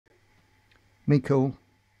MeCool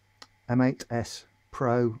M8S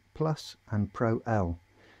Pro Plus and Pro L.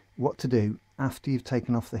 What to do after you've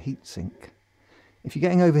taken off the heatsink. If you're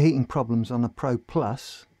getting overheating problems on a Pro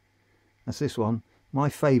Plus, that's this one. My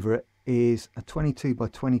favourite is a 22 by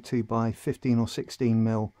 22 by 15 or 16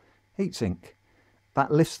 mil heatsink. That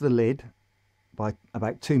lifts the lid by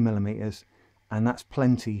about 2 millimeters, and that's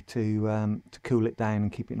plenty to cool it down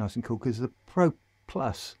and keep it nice and cool, because the Pro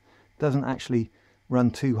Plus doesn't actually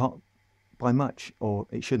run too hot by much, or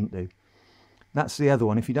it shouldn't do. That's the other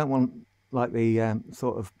one. If you don't want like the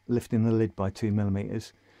sort of lifting the lid by 2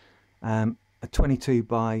 millimeters, a 22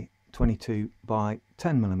 by 22 by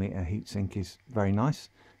 10 millimeter heatsink is very nice,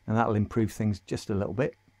 and that'll improve things just a little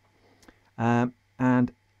bit.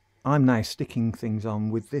 And I'm now sticking things on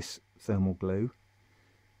with this thermal glue.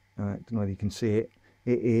 I don't know whether you can see it.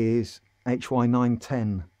 It is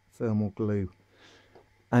HY910 thermal glue,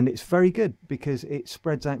 and it's very good because it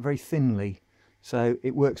spreads out very thinly, so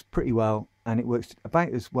it works pretty well, and it works about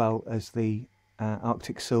as well as the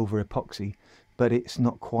Arctic Silver epoxy, but it's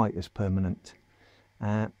not quite as permanent.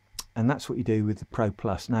 And that's what you do with the Pro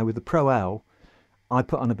Plus. Now with the Pro L, I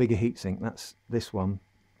put on a bigger heatsink. That's this one,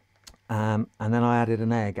 and then I added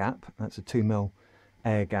an air gap. That's a 2 mil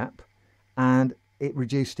air gap, and it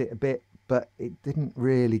reduced it a bit, but it didn't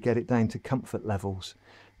really get it down to comfort levels.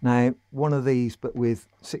 Now one of these, but with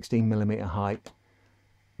 16 millimeter height,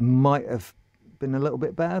 might have been a little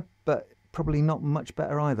bit better, but probably not much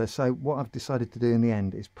better either. So what I've decided to do in the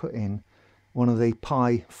end is put in one of the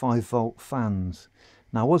Pi 5-volt fans.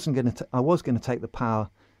 Now I was going to take the power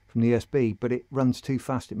from the USB, but it runs too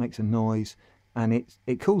fast. It makes a noise, and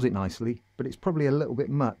it cools it nicely, but it's probably a little bit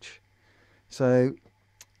much. So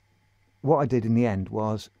what I did in the end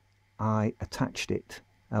was I attached it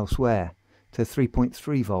elsewhere to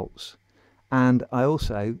 3.3 volts, and I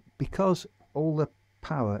also, because all the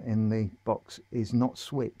power in the box is not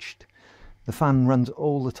switched, the fan runs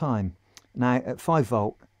all the time. Now at 5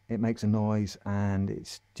 volt it makes a noise, and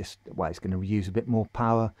it's just, well, it's going to use a bit more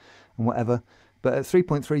power and whatever, but at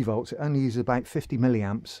 3.3 volts it only uses about 50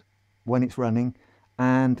 milliamps when it's running,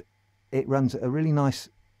 and it runs at a really nice,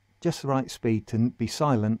 just the right speed to be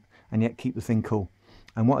silent and yet keep the thing cool.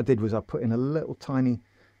 And what I did was I put in a little tiny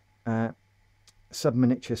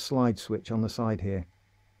sub-miniature slide switch on the side here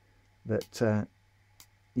that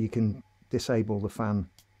you can disable the fan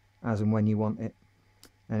as and when you want it,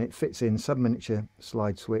 and it fits in, sub-miniature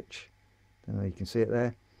slide switch. I don't know, you can see it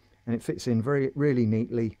there, and it fits in really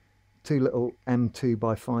neatly. 2 little M2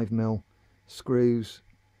 by 5 mil screws,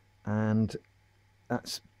 and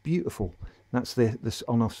that's beautiful. That's the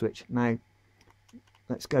on-off switch. Now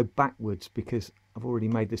let's go backwards, because I've already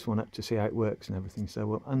made this one up to see how it works and everything. So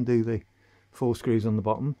we'll undo the 4 screws on the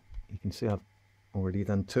bottom. You can see I've already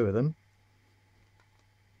done 2 of them.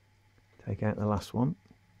 Take out the last one,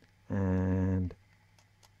 and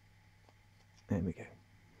there we go.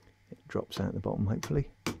 It drops out the bottom, hopefully.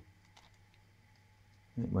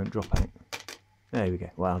 It won't drop out. There we go.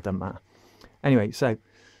 Well, it doesn't matter. Anyway, so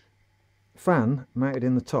fan mounted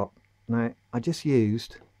in the top. Now I just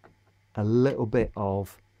used a little bit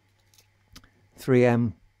of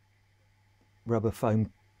 3M rubber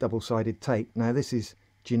foam double-sided tape. Now this is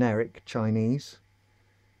generic Chinese,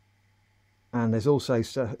 and there's also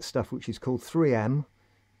stuff which is called 3M,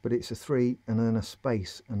 but it's a 3 and then a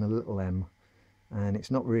space and a little m, and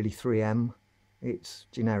it's not really 3M, it's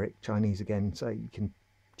generic Chinese again, so you can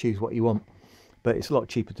choose what you want, but it's a lot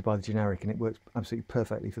cheaper to buy the generic, and it works absolutely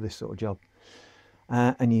perfectly for this sort of job.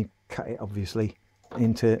 And you cut it obviously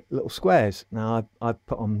into little squares. Now I've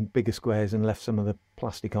put on bigger squares and left some of the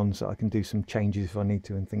plastic on so I can do some changes if I need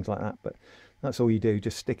to and things like that, but that's all you do,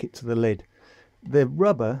 just stick it to the lid. The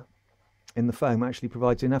rubber in the foam actually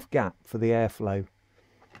provides enough gap for the airflow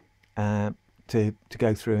to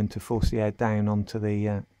go through and to force the air down onto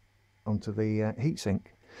the heatsink.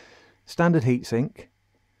 Standard heatsink.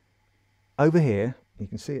 Over here you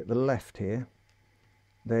can see at the left here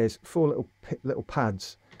there's 4 little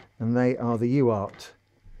pads, and they are the UART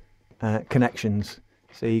connections.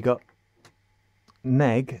 So you got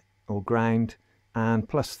neg or ground and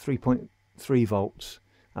plus 3.3 volts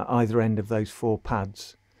at either end of those 4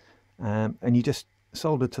 pads, and you just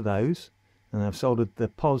solder to those. And I've soldered the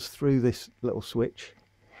pos through this little switch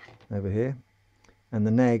over here, and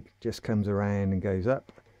the neg just comes around and goes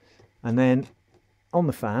up, and then on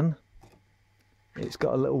the fan it's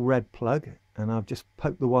got a little red plug, and I've just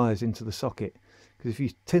poked the wires into the socket, because if you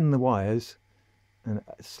tin the wires and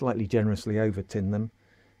slightly generously over tin them,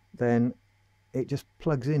 then it just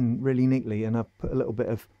plugs in really neatly. And I've put a little bit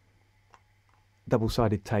of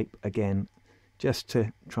double-sided tape again just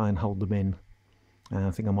to try and hold them in. And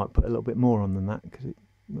I think I might put a little bit more on than that, because it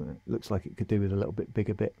looks like it could do with a little bit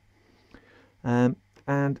bigger bit.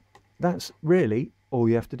 And that's really all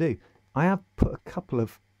you have to do. I have put a couple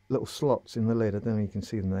of little slots in the lid, I don't know if you can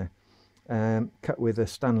see them there, cut with a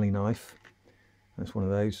Stanley knife. That's one of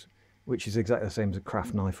those, which is exactly the same as a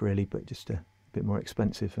craft knife really, but just a bit more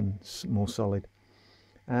expensive and more solid.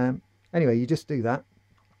 Anyway, you just do that,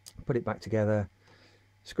 put it back together,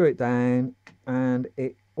 screw it down, and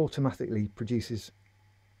it automatically produces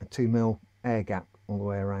a 2mm air gap all the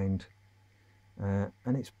way around.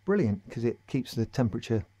 And it's brilliant because it keeps the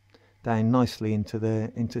temperature down nicely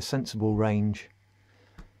into sensible range,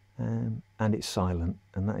 and it's silent,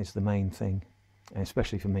 and that is the main thing,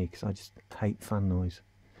 especially for me, because I just hate fan noise.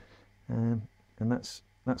 And that's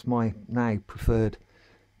my now preferred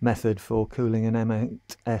method for cooling an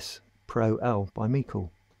M8S Pro L by MeCool.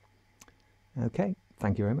 Okay,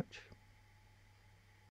 thank you very much.